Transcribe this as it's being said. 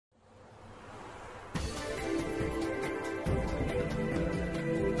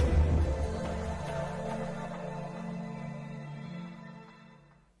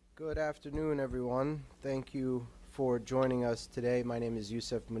Good afternoon, everyone. Thank you for joining us today. My name is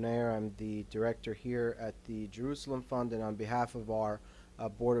Youssef Munayer. I'm the director here at the Jerusalem Fund, and on behalf of our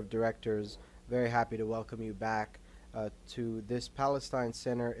board of directors, very happy to welcome you back to this Palestine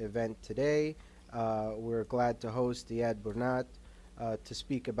Center event today. We're glad to host Iyad Burnat to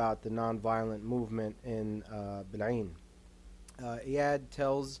speak about the nonviolent movement in Bil'in. Iyad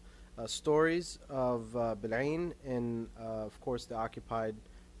tells stories of Bil'in in, of course, the occupied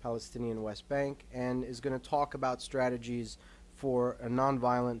Palestinian West Bank, and is going to talk about strategies for a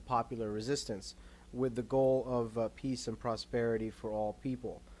nonviolent popular resistance with the goal of peace and prosperity for all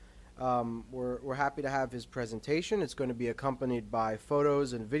people. We're happy to have his presentation. It's going to be accompanied by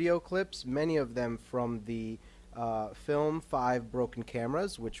photos and video clips, many of them from the film Five Broken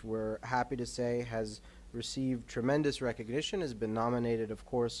Cameras, which we're happy to say has received tremendous recognition, has been nominated, of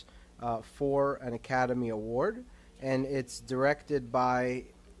course, for an Academy Award, and it's directed by,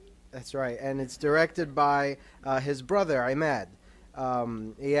 that's right, and it's directed by his brother, Emad.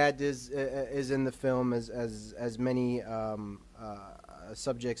 Iyad is in the film as many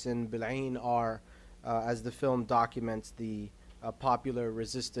subjects in Bil'in are, as the film documents the popular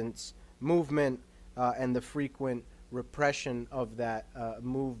resistance movement and the frequent repression of that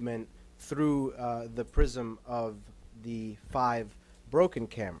movement through the prism of the five broken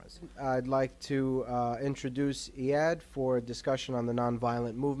cameras. I'd like to introduce Iyad for a discussion on the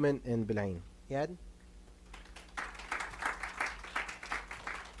nonviolent movement in Bil'in. Iyad?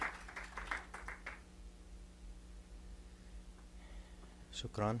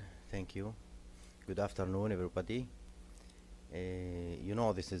 Shukran, thank you. Good afternoon, everybody. You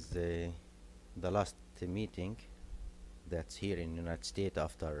know, this is the last meeting that's here in the United States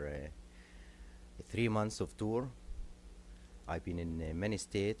after 3 months of tour. I've been in many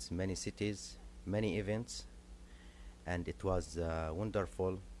states, many cities, many events, and it was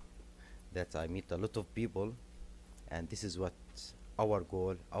wonderful that I meet a lot of people, and this is what our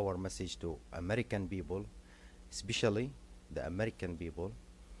goal, our message to American people, especially the American people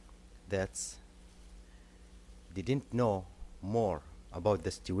that they didn't know more about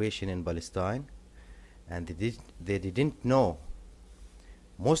the situation in Palestine, and they didn't know,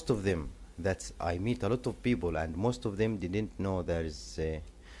 most of them, that I meet a lot of people, and most of them didn't know there is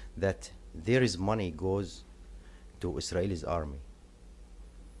that there is money goes to Israel's army.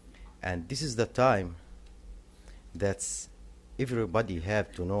 And this is the time that everybody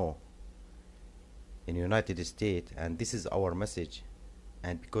have to know in United States, and this is our message.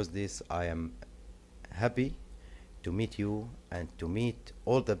 And because this, I am happy to meet you and to meet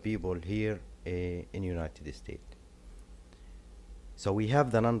all the people here in United States. So we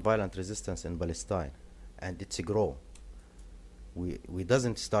have the nonviolent resistance in Palestine, and it's a grow. We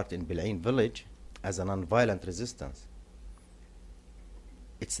doesn't start in Bil'in village as a nonviolent resistance.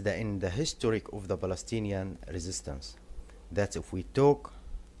 It's in the history of the Palestinian resistance. That if we talk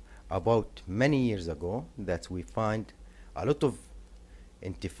about many years ago, that we find a lot of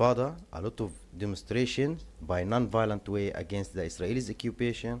intifada, a lot of demonstrations by nonviolent way against the Israelis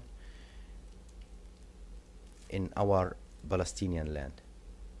occupation in our Palestinian land.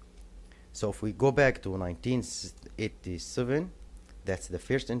 So if we go back to 1987, that's the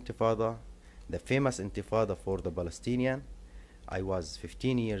first intifada, the famous intifada for the Palestinian. I was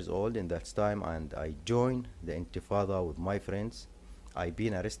 15 years old in that time, and I joined the intifada with my friends. I've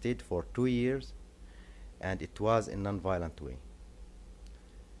been arrested for 2 years, and it was in non-violent way.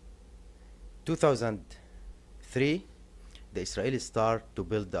 2003, the Israelis start to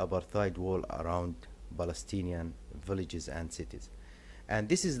build the apartheid wall around Palestinian villages and cities. And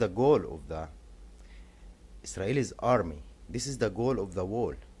this is the goal of the Israelis army. This is the goal of the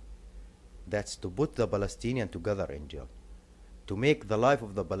wall. That's to put the Palestinian together in jail, to make the life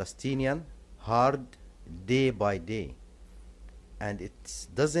of the Palestinian hard day by day. And it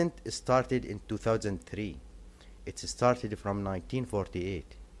doesn't started in 2003. It started from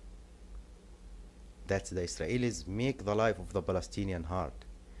 1948. That's the Israelis make the life of the Palestinian hard,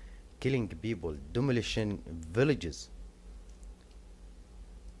 killing people, demolishing villages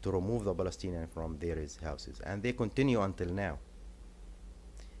to remove the Palestinian from their houses. And they continue until now.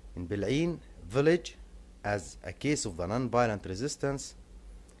 In Bil'in village, as a case of the non-violent resistance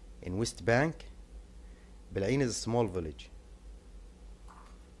in West Bank, Bil'in is a small village.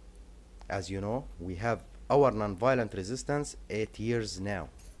 As you know, we have our non-violent resistance 8 years now.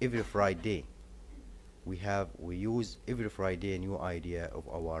 Every Friday, we use every Friday a new idea of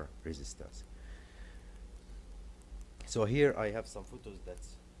our resistance. So here I have some photos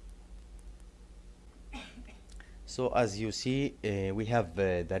that's. So as you see, we have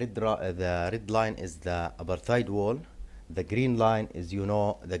the red line is the apartheid wall The green line is, you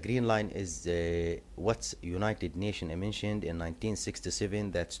know, the green line is what's United Nations mentioned in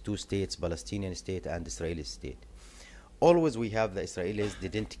 1967. That's two states, Palestinian state and Israeli state. Always we have the Israelis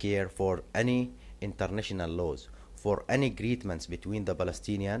didn't care for any international laws, for any agreements between the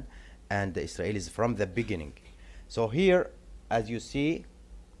Palestinian and the Israelis from the beginning. So here, as you see,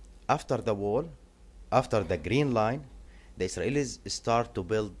 after the wall, after the green line, the Israelis start to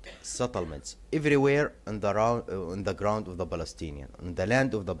build settlements everywhere on the ground of the Palestinian, on the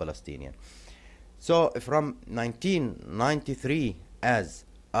land of the Palestinian. So from 1993, as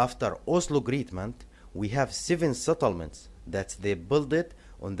after Oslo Agreement, we have 7 settlements that they built it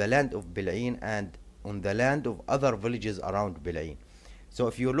on the land of Bil'in and on the land of other villages around Bil'in. So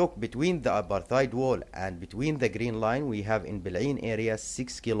if you look between the apartheid wall and between the green line, we have in Bil'in area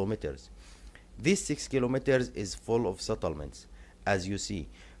 6 kilometers. This 6 kilometers is full of settlements, as you see.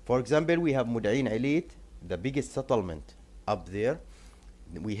 For example, we have Mudain Elit, the biggest settlement up there.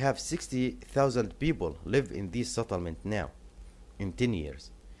 We have 60,000 people live in this settlement now, in 10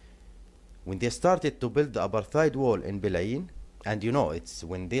 years. When they started to build the apartheid wall in Bil'in, and you know, it's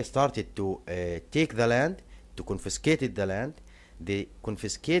when they started to take the land, to confiscate the land, they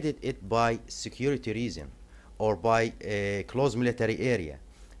confiscated it by security reason or by a closed military area.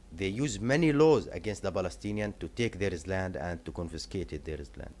 They use many laws against the Palestinians to take their land and to confiscate their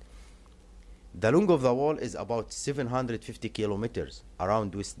land. The length of the wall is about 750 kilometers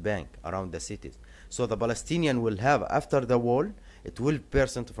around West Bank, around the cities. So the Palestinian will have, after the wall,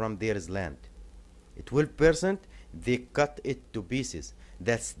 12% from their land. 12%, they cut it to pieces.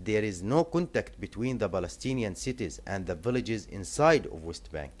 There is no contact between the Palestinian cities and the villages inside of West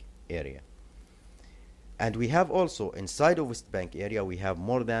Bank area. And we have also, inside of West Bank area, we have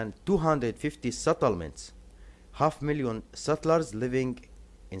more than 250 settlements, 500,000 settlers living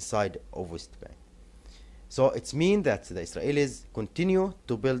inside of West Bank. So it means that the Israelis continue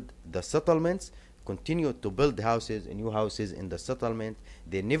to build the settlements, continue to build houses, new houses in the settlement.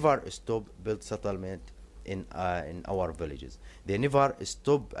 They never stop build settlement in our villages. They never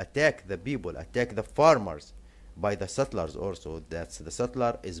stop attack the people, attack the farmers by the settlers also. That's the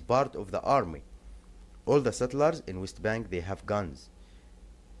settler is part of the army. All the settlers in West Bank, they have guns.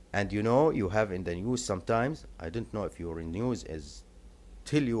 And you know, you have in the news sometimes, I don't know if your news is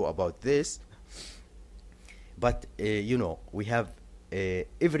tell you about this, but you know, we have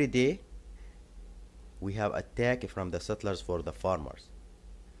every day we have attack from the settlers for the farmers,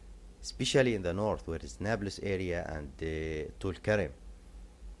 especially in the north where it's Nablus area and Tulkarem.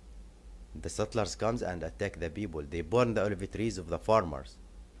 The settlers comes and attack the people. They burn the olive trees of the farmers.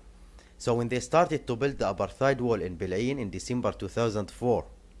 So when they started to build the apartheid wall in Bil'in in December 2004,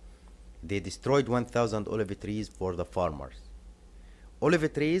 they destroyed 1,000 olive trees for the farmers.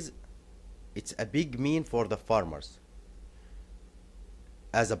 Olive trees, it's a big mean for the farmers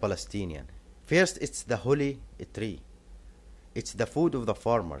as a Palestinian. First, it's the holy tree. It's the food of the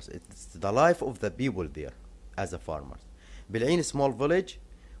farmers. It's the life of the people there as a farmers. Bil'in, a small village,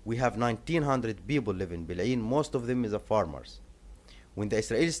 we have 1,900 people live in Bil'in. Most of them is the farmers. When the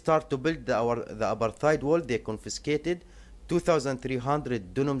Israelis start to build the apartheid wall, they confiscated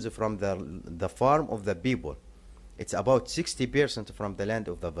 2,300 dunums from the farm of the people. It's about 60% from the land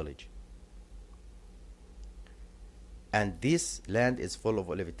of the village. And this land is full of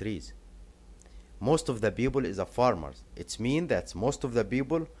olive trees. Most of the people is a farmers. It means that most of the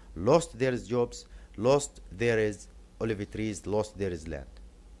people lost their jobs, lost their olive trees, lost their land.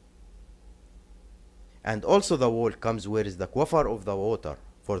 And also the wall comes where is the cover of the water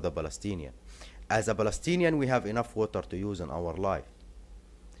for the Palestinian. As a Palestinian, we have enough water to use in our life.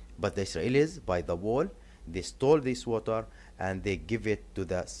 But the Israelis, by the wall, they stole this water and they give it to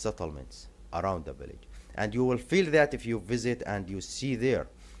the settlements around the village. And you will feel that if you visit and you see there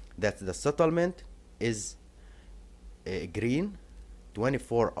that the settlement is green,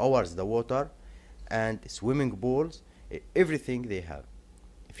 24 hours the water, and swimming pools, everything they have.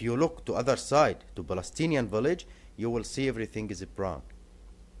 If you look to other side, to Palestinian village, you will see everything is brown.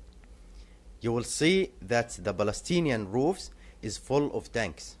 You will see that the Palestinian roofs is full of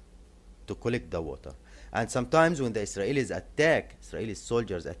tanks to collect the water. And sometimes when the Israelis attack, Israeli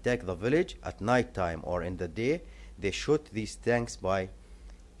soldiers attack the village at night time or in the day, they shoot these tanks by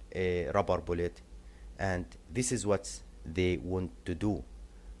a rubber bullet. And this is what they want to do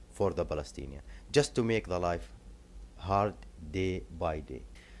for the Palestinian, just to make the life hard day by day.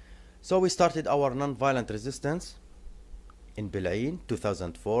 So we started our non-violent resistance in Bil'in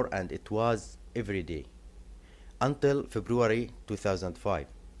 2004, and it was every day until February 2005.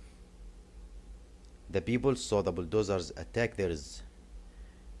 The people saw the bulldozers attack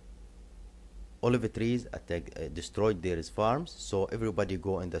olive trees, destroyed their farms. So everybody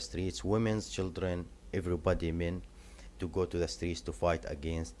go in the streets, women, children, everybody, men, to go to the streets to fight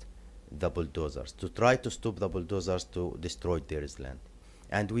against the bulldozers, to try to stop the bulldozers to destroy their land.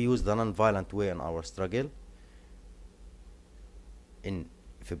 And we use the non-violent way in our struggle. In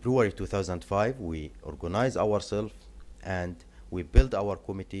February 2005, we organized ourselves and we built our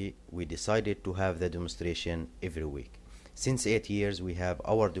committee. We decided to have the demonstration every week. Since 8 years, we have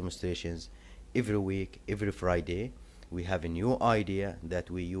our demonstrations every week, every Friday. We have a new idea that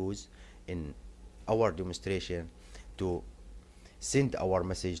we use in our demonstration to send our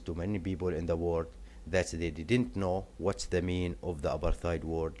message to many people in the world that they didn't know what's the meaning of the apartheid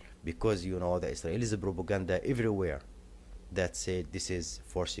word, because you know the Israelis propaganda everywhere that said this is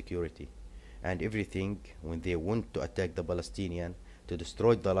for security, and everything when they want to attack the Palestinian, to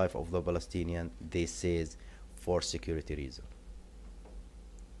destroy the life of the Palestinian, they says for security reason.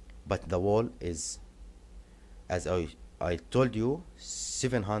 But the wall is, as I told you,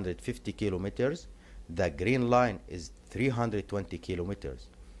 750 kilometers. The green line is 320 kilometers.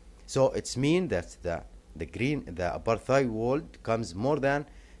 So it's mean that the apartheid wall comes more than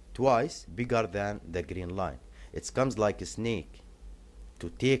twice bigger than the green line. It comes like a snake to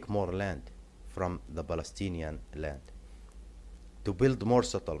take more land from the Palestinian land, to build more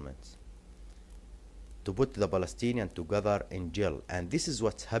settlements, to put the Palestinian together in jail. And this is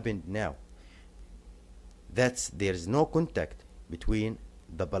what's happened now. There is no contact between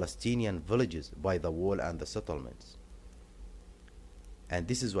the Palestinian villages by the wall and the settlements. And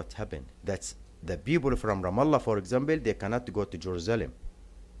this is what happened. That's the people from Ramallah, for example, they cannot go to Jerusalem.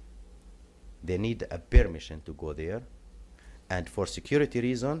 They need a permission to go there. And for security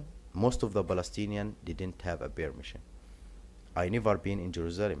reason, most of the Palestinians didn't have a permission. I never been in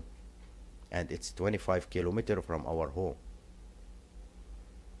Jerusalem, and it's 25 kilometers from our home.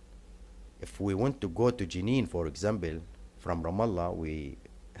 If we want to go to Jenin, for example, from Ramallah, we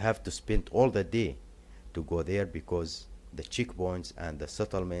have to spend all the day to go there because the checkpoints and the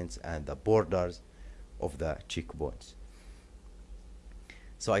settlements and the borders of the checkpoints.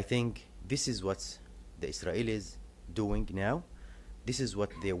 So I think this is what the Israelis doing now. This is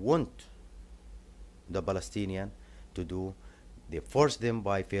what they want the Palestinian to do. They force them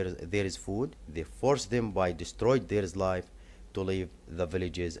by fear there is food. They force them by destroyed their life to leave the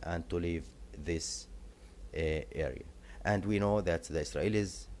villages and to leave this area. And we know that the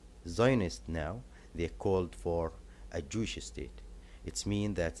Israelis, Zionists now, they called for a Jewish state. It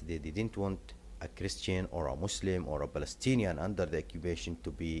means that they didn't want a Christian or a Muslim or a Palestinian under the occupation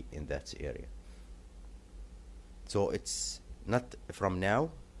to be in that area. So it's not from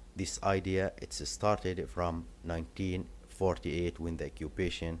now. This idea, it's started from 1948 when the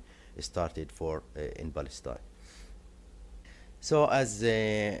occupation started in Palestine. So as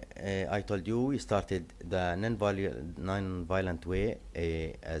I told you, we started the non-violent way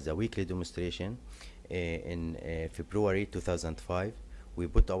as a weekly demonstration in February 2005. We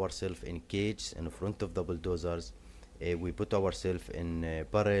put ourselves in cages in front of the bulldozers. We put ourselves in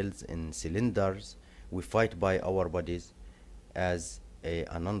barrels, in cylinders. We fight by our bodies as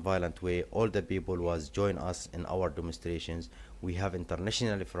a non-violent way. All the people was join us in our demonstrations. We have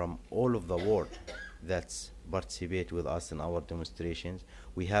internationally from all of the world that's participate with us in our demonstrations.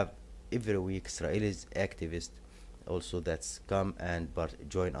 We have every week Israelis activists also that's come and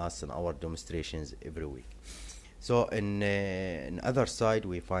join us in our demonstrations every week. So in other side,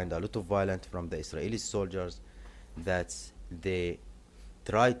 we find a lot of violence from the Israeli soldiers that they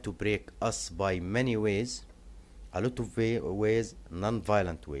try to break us by many ways, a lot of ways,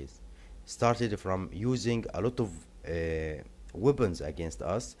 non-violent ways. Started from using a lot of weapons against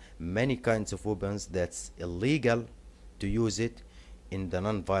us, many kinds of weapons that's illegal to use it in the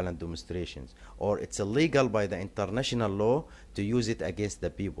non-violent demonstrations, or it's illegal by the international law to use it against the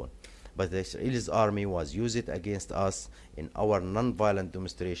people. But the Israeli army was used it against us in our non-violent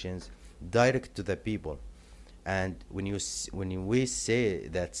demonstrations, direct to the people. And when we say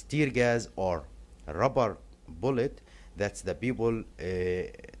that tear gas or rubber bullet, that's the people,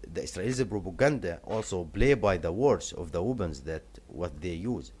 the Israeli propaganda also play by the words of the weapons that what they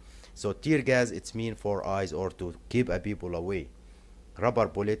use. So tear gas, it's mean for eyes or to keep a people away. Rubber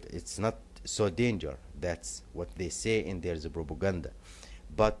bullet, it's not so danger. That's what they say in their propaganda.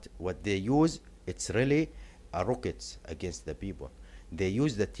 But what they use, it's really rockets against the people. They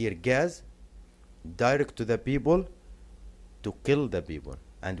use the tear gas direct to the people to kill the people.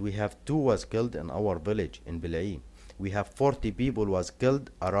 And we have 2 was killed in our village in Bil'in. We have 40 people was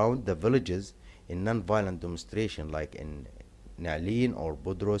killed around the villages in non-violent demonstration, like in Na'lin or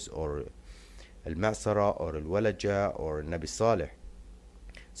Budros or Al-Ma'sara or Al-Walaja or Nabi Saleh.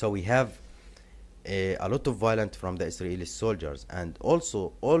 So we have a lot of violence from the Israeli soldiers, and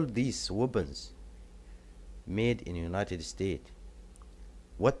also all these weapons made in United States,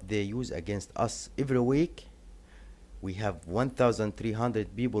 what they use against us every week. We have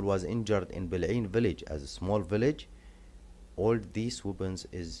 1,300 people was injured in Bil'in village, as a small village. All these weapons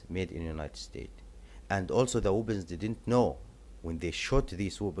is made in United States. And also the weapons didn't know, when they shot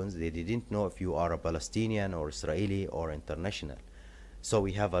these weapons, they didn't know if you are a Palestinian or Israeli or international. So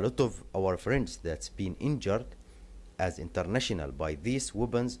we have a lot of our friends that's been injured as international by these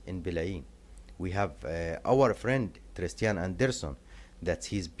weapons in Bil'in. We have our friend Tristan Anderson, that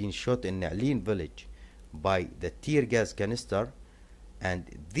he's been shot in Na'lin village by the tear gas canister, and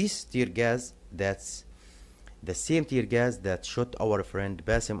this tear gas, that's the same tear gas that shot our friend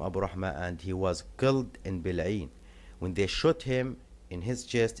Basim Abu Rahma, and he was killed in Bil'in. When they shot him in his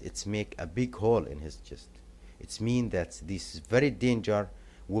chest, it's make a big hole in his chest. It's mean that this is very danger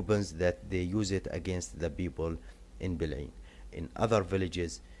weapons that they use it against the people in Bil'in. In other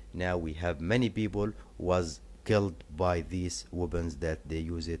villages, now we have many people was killed by these weapons that they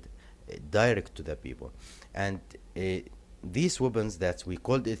use it direct to the people. And these weapons that we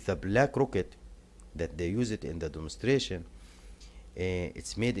called it the black rocket, that they use it in the demonstration,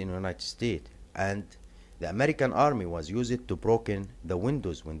 it's made in the United States, and the American army was used it to broken the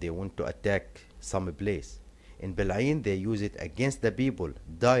windows when they want to attack some place. In Bil'in they use it against the people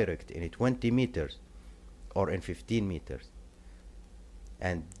direct in 20 meters or in 15 meters.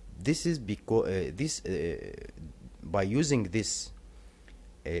 And this is because by using this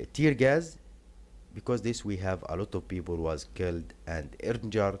tear gas, because this we have a lot of people was killed and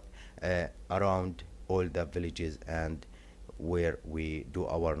injured around all the villages and where we do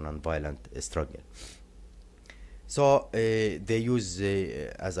our non-violent struggle. So they use,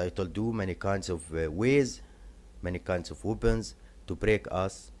 as I told you, many kinds of ways, many kinds of weapons to break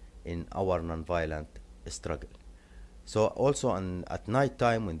us in our non-violent struggle. So also at night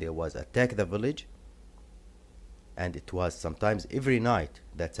time, when there was attack the village, and it was sometimes every night,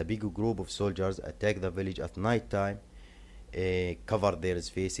 that's a big group of soldiers attack the village at night time, cover their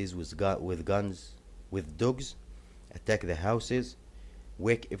faces with guns, with dogs, attack the houses,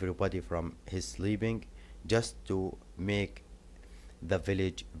 wake everybody from his sleeping, just to make the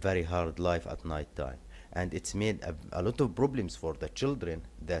village very hard life at night time. And it's made a lot of problems for the children,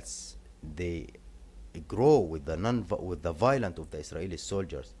 that's they grow with the violence of the Israeli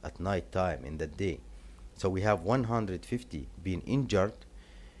soldiers at night time in the day. So we have 150 been injured,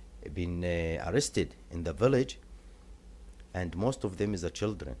 been arrested in the village, and most of them is the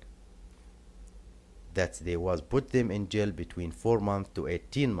children. That they was put them in jail between 4 months to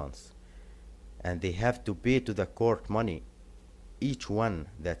 18 months, and they have to pay to the court money. Each one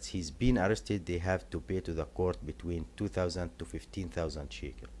that he's been arrested, they have to pay to the court between 2,000 to 15,000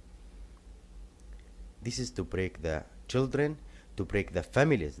 shekel. This is to break the children, to break the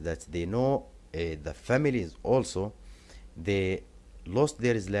families, that they know the families also, they lost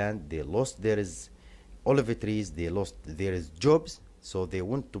their land, they lost their olive trees, they lost their jobs, so they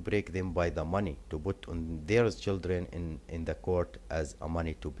want to break them by the money, to put on their children in the court as a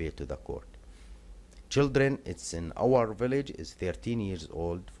money to pay to the court. Children, it's in our village, is 13 years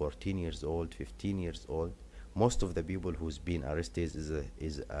old, 14 years old, 15 years old. Most of the people who's been arrested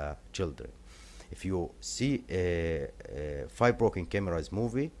is children. If you see Five Broken Cameras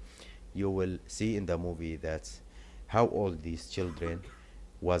movie, you will see in the movie that how all these children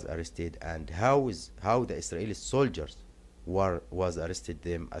was arrested, and how the Israeli soldiers was arrested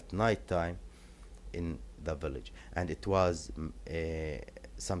them at night time in the village. And it was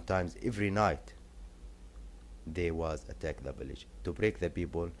sometimes every night they was attack the village to break the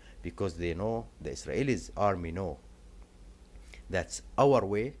people, because they know, the Israelis army know, that's our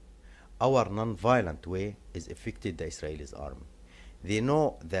way, our non-violent way is affected the Israelis army. They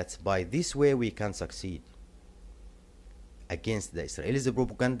know that by this way we can succeed against the Israelis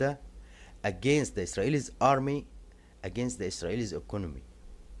propaganda, against the Israelis army, against the Israelis economy,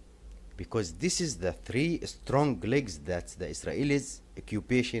 because this is the three strong legs that the Israelis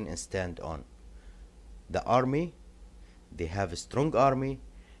occupation stand on. The army, they have a strong army,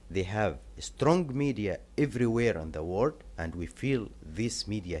 they have strong media everywhere in the world, and we feel this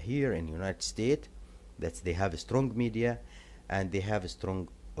media here in the United States, that they have a strong media and they have a strong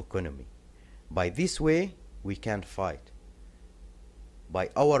economy. By this way, we can fight. By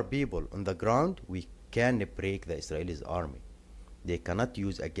our people on the ground, we can break the Israelis army. They cannot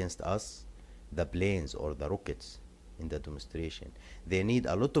use against us the planes or the rockets in the demonstration. They need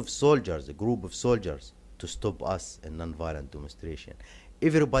a lot of soldiers, a group of soldiers, to stop us in non-violent demonstration.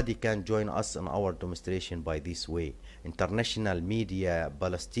 everybody can join us in our demonstration by this way. International media,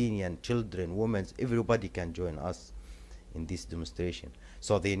 Palestinian children, women, everybody can join us in this demonstration.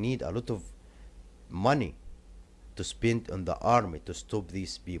 So they need a lot of money to spend on the army to stop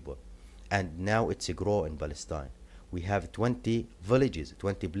these people. And now it's a grow in Palestine. We have 20 villages,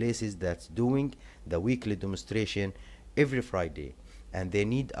 20 places that's doing the weekly demonstration every Friday. And they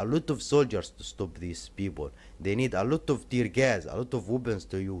need a lot of soldiers to stop these people. They need a lot of tear gas, a lot of weapons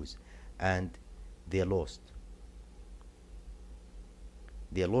to use. And they lost.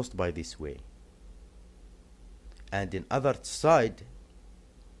 They lost by this way. And in other side,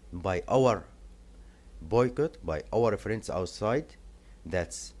 by our boycott, by our friends outside,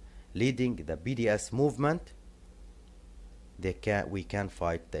 that's leading the BDS movement, we can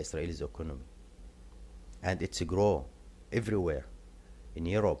fight the Israeli economy. And it's a grow everywhere. In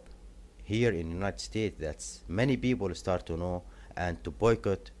Europe, here in the United States, that's many people start to know and to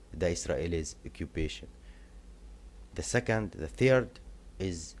boycott the Israelis occupation. The second, the third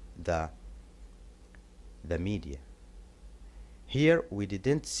is the media. Here we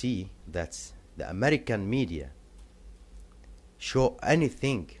didn't see that the American media show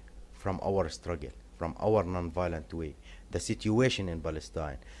anything from our struggle, from our non-violent way, the situation in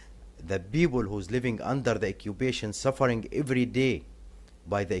Palestine, the people who's living under the occupation suffering every day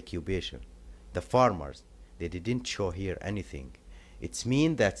by the occupation, the farmers, they didn't show here anything. It's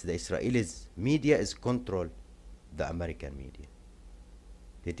mean that the Israelis media is control the American media.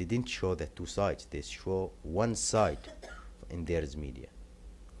 They didn't show the two sides, they show one side in their media.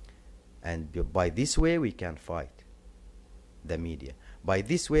 And by this way we can fight the media. By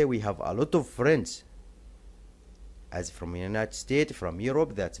this way we have a lot of friends as from the United States, from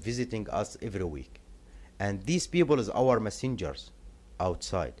Europe, that's visiting us every week. And these people is our messengers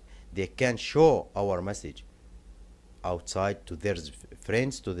outside. They can show our message outside to their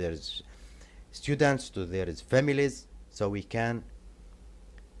friends, to their students, to their families, so we can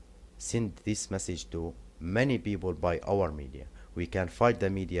send this message to many people by our media. We can fight the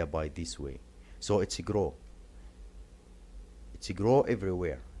media by this way. So it's a grow. It's a grow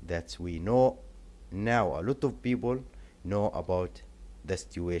everywhere. That we know now a lot of people know about the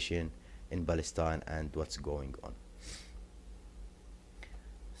situation in Palestine and what's going on.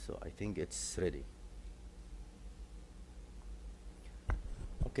 So I think it's ready.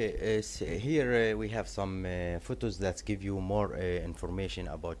 Okay, so here we have some photos that give you more information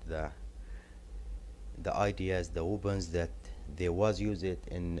about the ideas, the weapons that there was used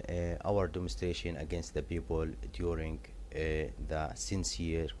in our demonstration against the people during since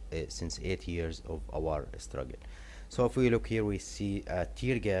 8 years of our struggle. So if we look here, we see a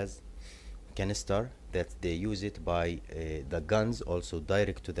tear gas canister that they use it by the guns also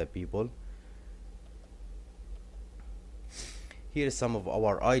direct to the people. Here is some of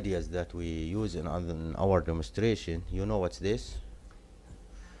our ideas that we use in our demonstration. You know what's this?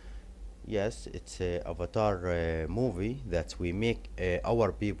 Yes, it's a avatar movie that we make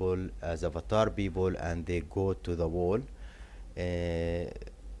our people as avatar people, and they go to the wall.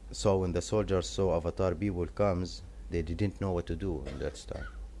 So when the soldiers saw avatar people comes, they didn't know what to do in that time.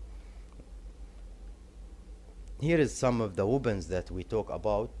 Here is some of the weapons that we talk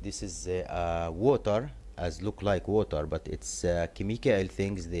about. This is water, as look like water, but it's chemical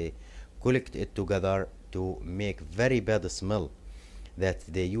things. They collect it together to make very bad smell. That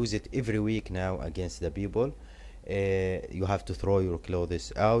they use it every week now against the people. You have to throw your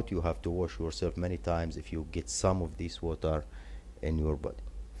clothes out. You have to wash yourself many times if you get some of this water in your body.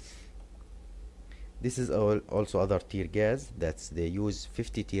 This is also other tear gas. That's they use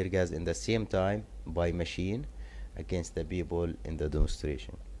 50 tear gas in the same time by machine against the people in the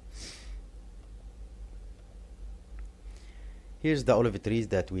demonstration. Here's the olive trees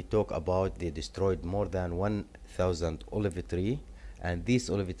that we talk about. They destroyed more than 1,000 olive trees, and this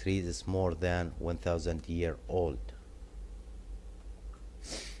olive tree is more than 1,000 years old.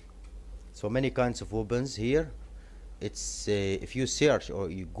 So many kinds of weapons here. It's if you search or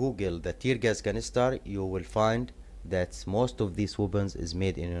you Google the tear gas canister, you will find that most of these weapons is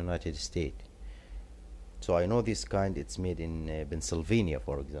made in the United States. So I know this kind, it's made in Pennsylvania,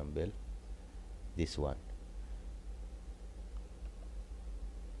 for example. This one.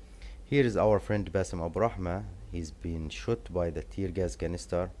 Here is our friend Bassem Abu Rahma. He's been shot by the tear gas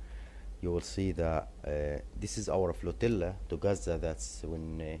canister. You will see the this is our flotilla to Gaza. That's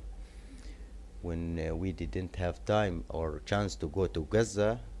when we didn't have time or chance to go to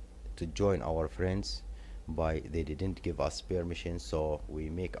Gaza to join our friends, they didn't give us permission, so we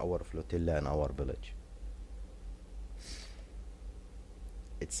make our flotilla in our village.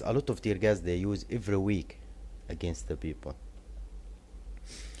 It's a lot of tear gas they use every week against the people.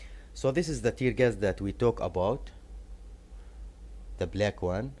 So this is the tear gas that we talk about, the black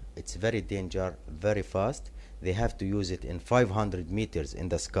one. It's very dangerous, very fast. They have to use it in 500 meters in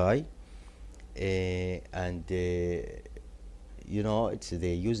the sky, and you know,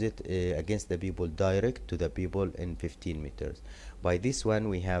 they use it against the people, direct to the people in 15 meters. By this one,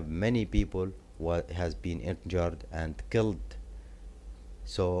 we have many people who has been injured and killed.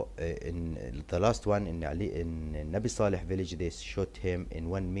 So in the last one in Nabi Saleh village, they shot him in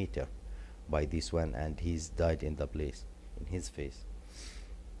 1 meter by this one, and he's died in the place, in his face.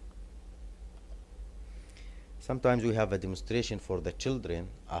 Sometimes we have a demonstration for the children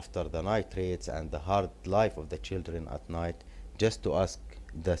after the night raids and the hard life of the children at night, just to ask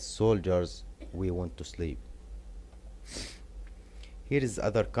the soldiers, we want to sleep. Here is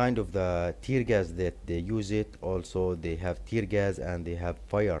other kind of the tear gas that they use it. Also, they have tear gas and they have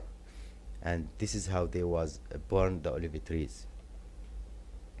fire, and this is how they was burned the olive trees.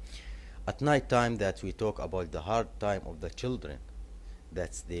 At night time, that we talk about the hard time of the children.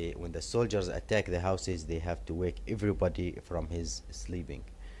 That's when the soldiers attack the houses, they have to wake everybody from his sleeping.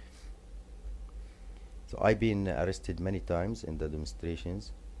 So I've been arrested many times in the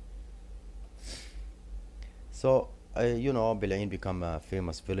demonstrations. So you know, Bil'in become a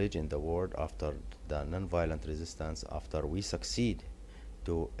famous village in the world after the non-violent resistance. After we succeed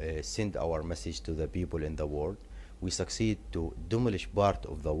to send our message to the people in the world, we succeed to demolish part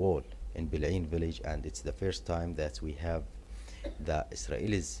of the wall in Bil'in village, and it's the first time that we have the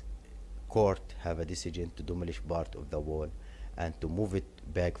Israelis court have a decision to demolish part of the wall and to move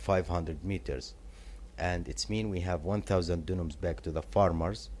it back 500 meters, and it's mean we have 1,000 dunums back to the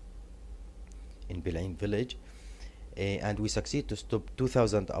farmers in Bil'in village. And we succeed to stop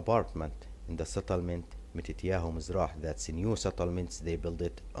 2,000 apartment in the settlement Mitityahu Mizrah. That's new settlements, they build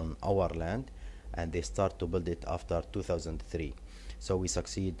it on our land, and they start to build it after 2003. So we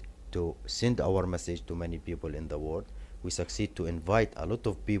succeed to send our message to many people in the world. We succeed to invite a lot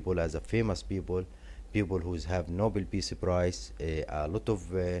of people as a famous people who have Nobel Peace Prize, a lot of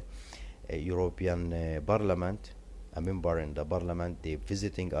European Parliament, a member in the Parliament, they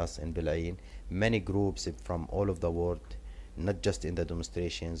visiting us in Bil'in. Many groups from all of the world, not just in the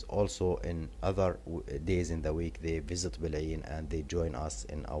demonstrations, also in other days in the week, they visit Bil'in and they join us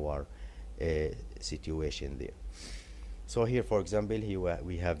in our situation there. So here, for example,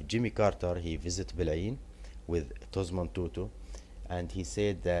 we have Jimmy Carter. He visit Bil'in with Tosman Tutu, and he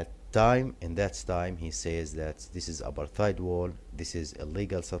said that in that time he says that this is apartheid wall, this is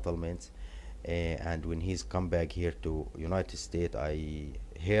illegal settlements, and when he's come back here to United States, I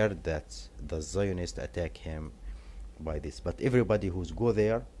heard that the Zionists attack him by this. But everybody who's go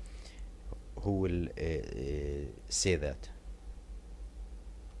there, who will say that.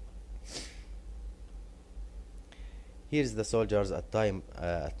 Here's the soldiers at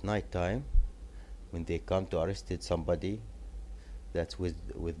night time when they come to arrested somebody. That's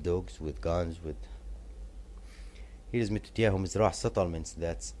with dogs, with guns, with. Here's Mitutyahu Mizrah settlements.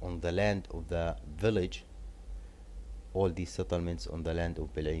 That's on the land of the village. All these settlements on the land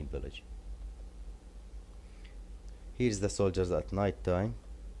of Bil'in village. Here's the soldiers at night time.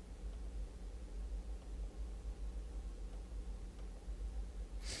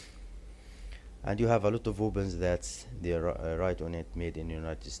 And you have a lot of weapons that's there right on it, made in the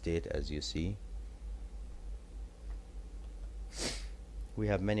United States, as you see. We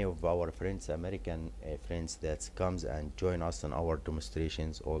have many of our friends, American friends, that comes and join us on our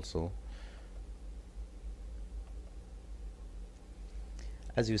demonstrations also.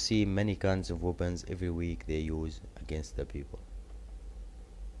 As you see, many kinds of weapons every week they use against the people.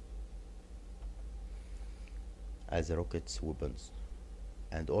 As rockets, weapons.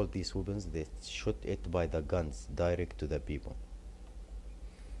 And all these weapons, they shoot it by the guns direct to the people.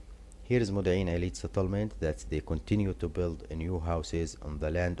 Here is Muda'in elite settlement, that they continue to build new houses on the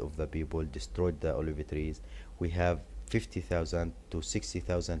land of the people, destroyed the olive trees. We have 50,000 to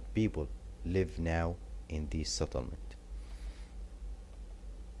 60,000 people live now in this settlement.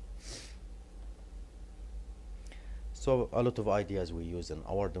 So a lot of ideas we use in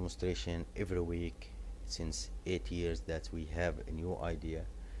our demonstration every week since 8 years, that we have a new idea.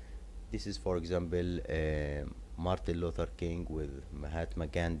 This is, for example, Martin Luther King with Mahatma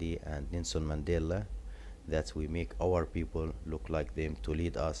Gandhi and Nelson Mandela, that we make our people look like them to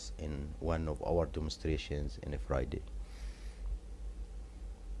lead us in one of our demonstrations in a Friday.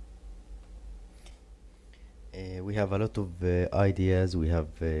 We have a lot of ideas. We have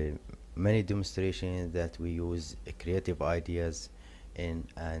many demonstrations that we use creative ideas in,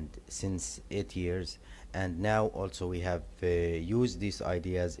 and since 8 years. And now also we have used these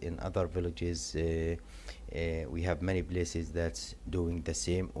ideas in other villages We have many places that's doing the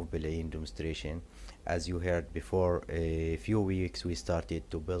same of Bil'in demonstration. As you heard before, a few weeks we started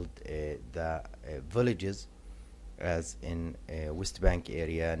to build the villages as in West Bank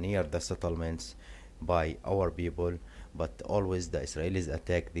area near the settlements by our people, but always the Israelis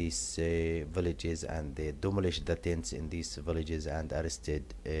attack these villages and they demolished the tents in these villages and arrested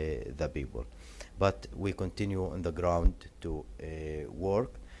the people. But we continue on the ground to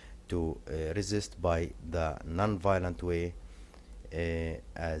work to resist by the non-violent way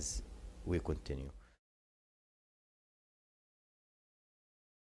as we continue.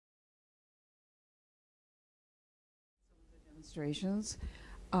 Demonstrations.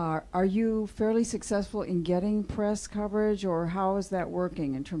 Are you fairly successful in getting press coverage, or how is that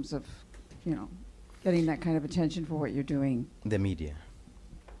working in terms of, getting that kind of attention for what you're doing? The media.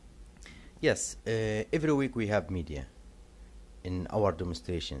 Yes, every week we have media in our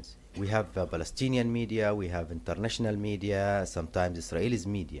demonstrations. We have Palestinian media, we have international media, sometimes Israelis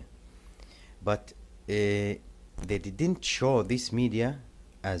media. But they didn't show this media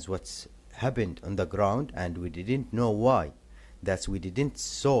as what's happened on the ground, and we didn't know why. That's we didn't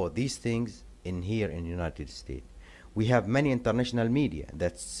saw these things in here in United States. We have many international media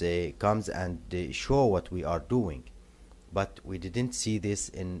that comes and show what we are doing, but we didn't see this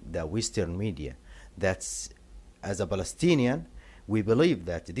in the Western media. That's, as a Palestinian, we believe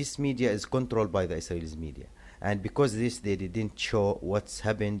that this media is controlled by the Israelis media, and because this they didn't show what's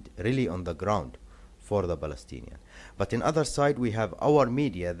happened really on the ground for the Palestinian. But in other side we have our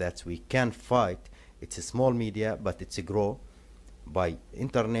media that we can fight. It's a small media, but it's a grow by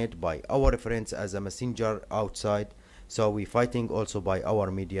internet, by our friends as a messenger outside. So we're fighting also by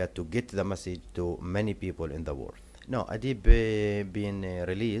our media to get the message to many people in the world. No, Adib been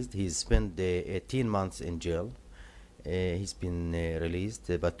released. He's spent 18 months in jail. He's been released,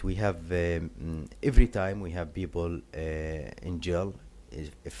 but we have every time we have people in jail,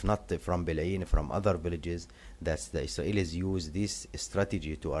 if not from Bil'in, from other villages. That's the Israelis use this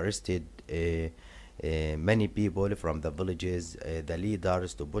strategy to arrest many people from the villages, the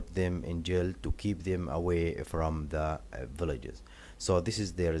leaders, to put them in jail, to keep them away from the villages. So this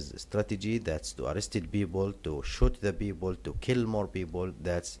is their strategy, that's to arrest people, to shoot the people, to kill more people,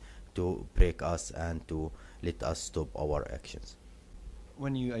 that's to break us and to let us stop our actions.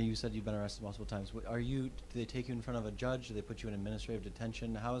 When you said you've been arrested multiple times, do they take you in front of a judge? Do they put you in administrative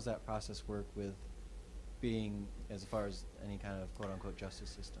detention? How does that process work with being, as far as any kind of quote-unquote justice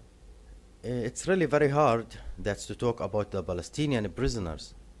system? It's really very hard that's to talk about the Palestinian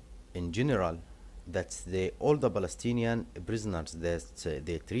prisoners in general. That's all the Palestinian prisoners that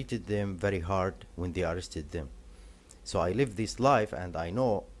they treated them very hard when they arrested them. So I live this life, and I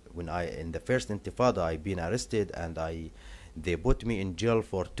know when in the first Intifada I've been arrested, and they put me in jail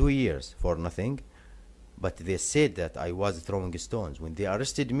for 2 years for nothing, but they said that I was throwing stones. When they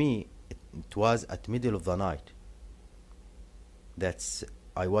arrested me, it was at middle of the night.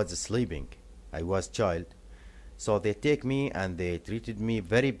 I was sleeping. I was child. So they take me and they treated me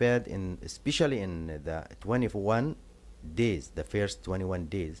very bad, especially in the 21 days, the first 21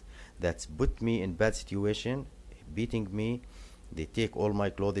 days. That's put me in bad situation, beating me. They take all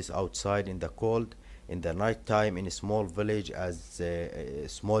my clothes outside in the cold, in the night time, in a small village, as a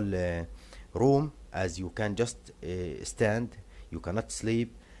small room, as you can just stand, you cannot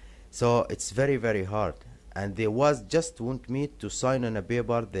sleep. So it's very, very hard. And they just want me to sign on a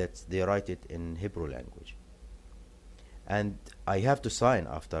paper that they write it in Hebrew language. And I have to sign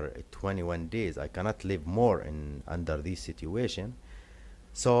after 21 days. I cannot live more under this situation.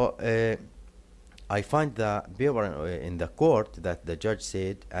 So I find the paper in the court that the judge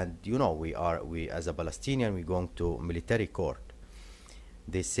said, and we as a Palestinian, we're going to military court.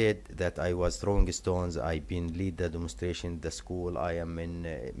 They said that I was throwing stones, I've been lead the demonstration, the school, I am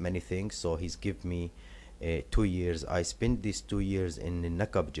in many things. So he's give me 2 years. I spent these 2 years in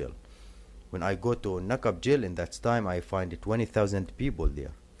Nakab jail. When I go to Nakab jail, in that time I find 20,000 people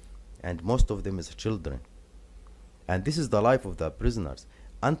there, and most of them is children. And this is the life of the prisoners.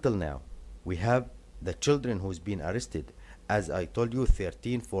 Until now, we have the children who's been arrested, as I told you,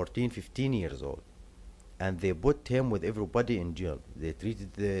 13, 14, 15 years old. And they put him with everybody in jail. They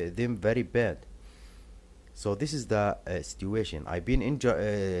treated them very bad. So this is the situation. I've been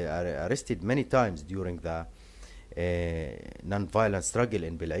arrested many times during the non-violent struggle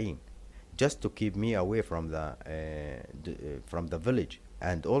in Bil'in, just to keep me away from the village.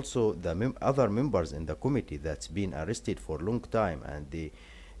 And also the other members in the committee that's been arrested for a long time, and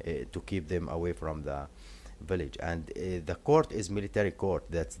to keep them away from the village. And the court is military court,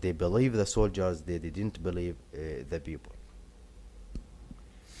 that they believe the soldiers, they didn't believe the people.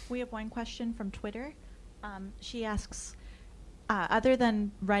 We have one question from Twitter. She asks, other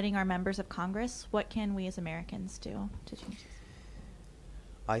than writing our members of Congress, what can we as Americans do to change this?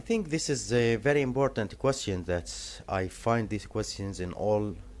 I think this is a very important question that I find these questions in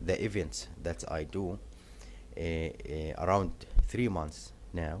all the events that I do around 3 months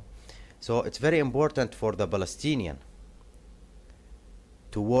now. So it's very important for the Palestinian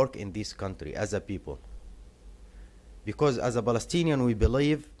to work in this country as a people. Because as a Palestinian, we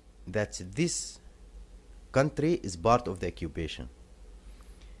believe that this country is part of the occupation.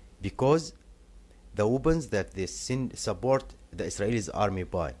 Because the weapons that they support the Israeli army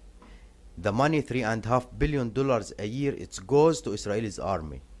by, the money $3.5 billion a year, it goes to Israeli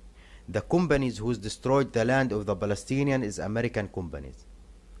army. The companies who's destroyed the land of the Palestinian is American companies.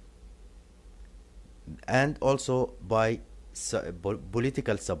 And also by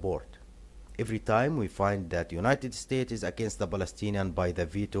political support. Every time we find that United States is against the Palestinian by the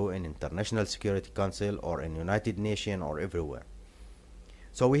veto in International Security Council or in United Nations or everywhere.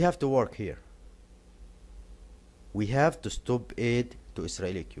 So we have to work here. We have to stop aid to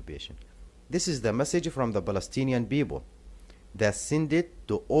Israeli occupation. This is the message from the Palestinian people that send it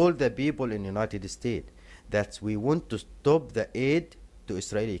to all the people in the United States, that we want to stop the aid to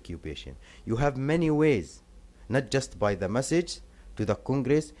Israeli occupation. You have many ways, not just by the message to the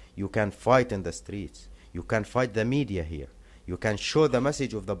Congress. You can fight in the streets. You can fight the media here. You can show the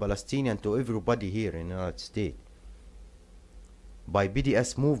message of the Palestinian to everybody here in the United States. By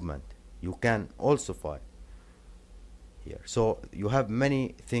BDS movement, you can also fight here. So you have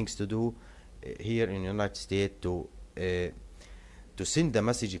many things to do here in the United States to send the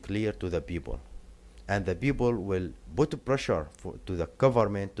message clear to the people. And the people will put pressure to the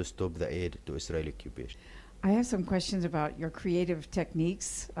government to stop the aid to Israeli occupation. I have some questions about your creative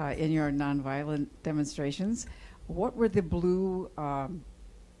techniques in your nonviolent demonstrations. What were the blue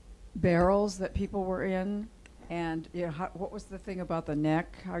barrels that people were in? And what was the thing about the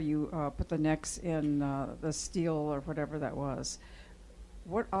neck? How you put the necks in the steel or whatever that was?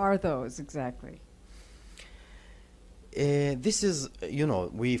 What are those exactly? This is,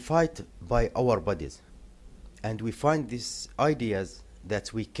 we fight by our bodies. And we find these ideas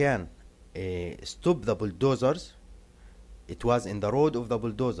that we can stop the bulldozers. It was in the road of the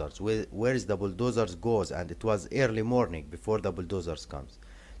bulldozers, where is the bulldozers goes, and it was early morning before the bulldozers comes.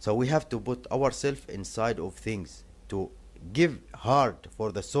 So we have to put ourselves inside of things to give hard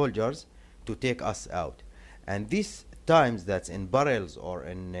for the soldiers to take us out. And these times that's in barrels or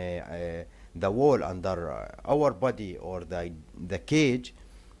in the wall under our body or the cage,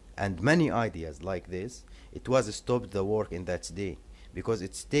 and many ideas like this, it was stopped the work in that day. Because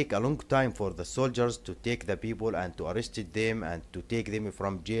it's take a long time for the soldiers to take the people and to arrest them and to take them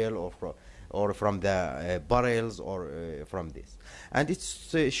from jail or from the barrels or from this. And it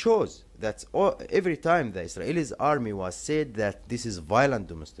shows that every time the Israeli army was said that this is violent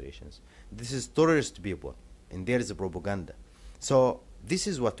demonstrations, this is terrorist people, and there is a propaganda. So this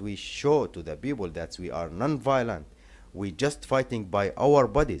is what we show to the people, that we are non-violent. We just fighting by our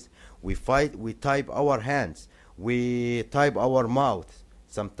bodies. We fight, we type our hands, we type our mouth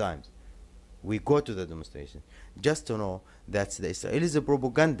sometimes. We go to the demonstration just to know that the Israeli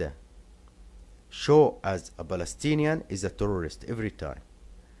propaganda show as a Palestinian is a terrorist every time.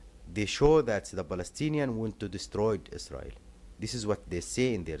 They show that the Palestinian want to destroy Israel. This is what they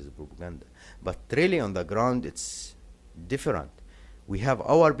say in their propaganda. But really on the ground it's different. We have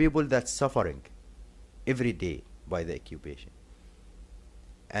our people that's suffering every day by the occupation.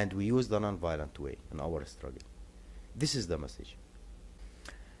 And we use the non-violent way in our struggle. This is the message.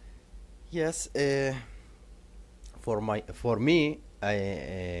 Yes, for me,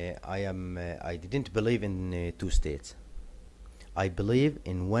 I didn't believe in 2 states. I believe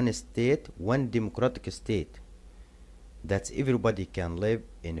in one state, one democratic state, that everybody can live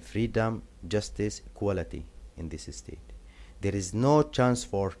in freedom, justice, equality in this state. There is no chance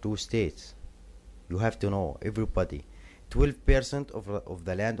for 2 states. You have to know, everybody. 12% of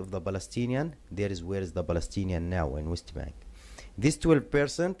the land of the Palestinian, there is where is the Palestinian now in West Bank. This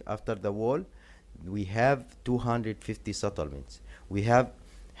 12% after the wall, we have 250 settlements. We have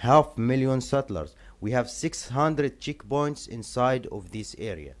 500,000 settlers. We have 600 checkpoints inside of this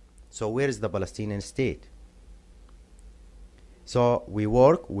area. So where is the Palestinian state? So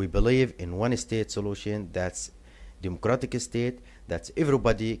we believe in one state solution, that's democratic state, that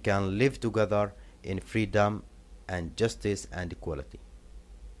everybody can live together in freedom and justice and equality.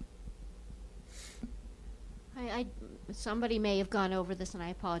 Somebody may have gone over this, and I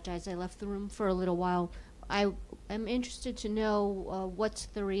apologize. I left the room for a little while. I am interested to know what's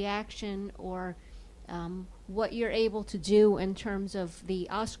the reaction or what you're able to do in terms of the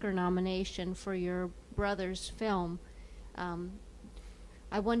Oscar nomination for your brothers film.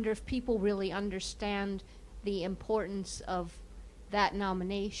 I wonder if people really understand the importance of that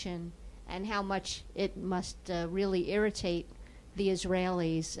nomination and how much it must really irritate the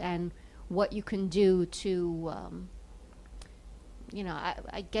Israelis, and what you can do to,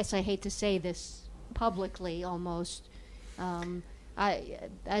 I guess I hate to say this publicly almost,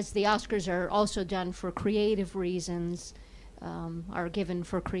 as the Oscars are also done for creative reasons, are given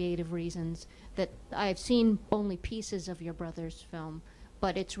for creative reasons, that I've seen only pieces of your brother's film,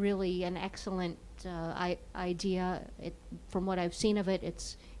 but it's really an excellent idea. From what I've seen of it,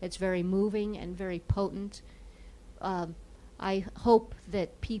 it's very moving and very potent. I hope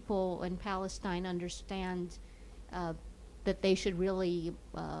that people in Palestine understand that they should really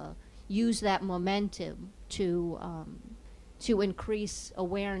use that momentum to increase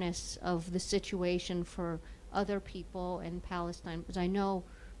awareness of the situation for other people in Palestine, because I know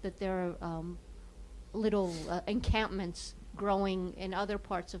that there are little encampments growing in other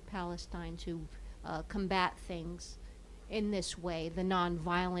parts of Palestine to combat things in this way. The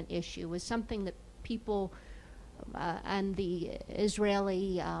nonviolent issue is something that people and the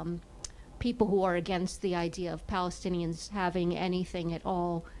Israeli people who are against the idea of Palestinians having anything at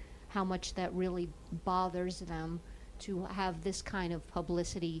all, how much that really bothers them to have this kind of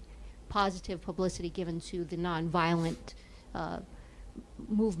publicity, positive publicity given to the nonviolent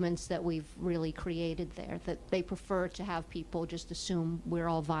movements that we've really created there, that they prefer to have people just assume we're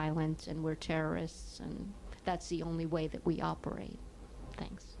all violent and we're terrorists, and that's the only way that we operate.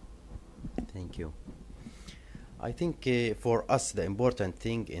 Thanks. Thank you. I think for us the important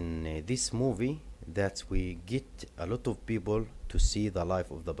thing in this movie that we get a lot of people to see the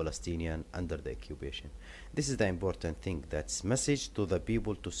life of the Palestinian under the occupation. This is the important thing. That's message to the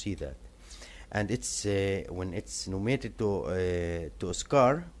people to see that. And it's when it's nominated to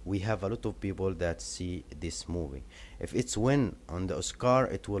Oscar, we have a lot of people that see this movie. If it's win on the Oscar,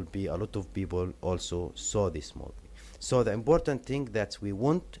 it will be a lot of people also saw this movie. So the important thing that we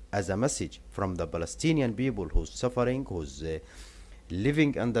want as a message from the Palestinian people who's suffering, who's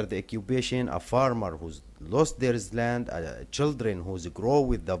living under the occupation, a farmer who's lost their land, children who's grow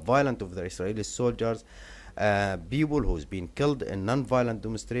with the violence of the Israeli soldiers, people who's been killed in non-violent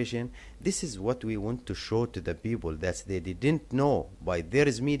demonstration. This is what we want to show to the people, that they didn't know by their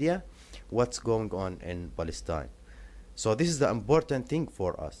media what's going on in Palestine. So this is the important thing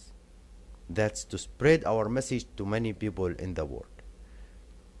for us. That's to spread our message to many people in the world.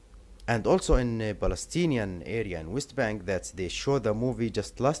 And also in Palestinian area in West Bank, that they showed the movie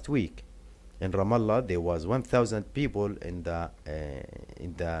just last week. In Ramallah, there was 1,000 people in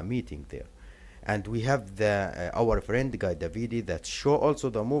the meeting there. And we have our friend Guy Davidi that show also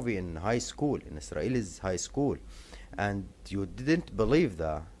the movie in high school, in Israel's high school. And you didn't believe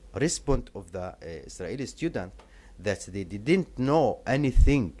the response of the Israeli student, that they didn't know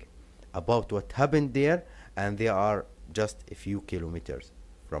anything about what happened there, and they are just a few kilometers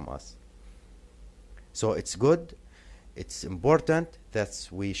from us. So it's good, it's important that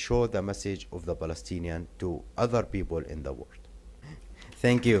we show the message of the Palestinian to other people in the world.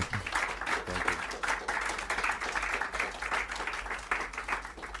 Thank you.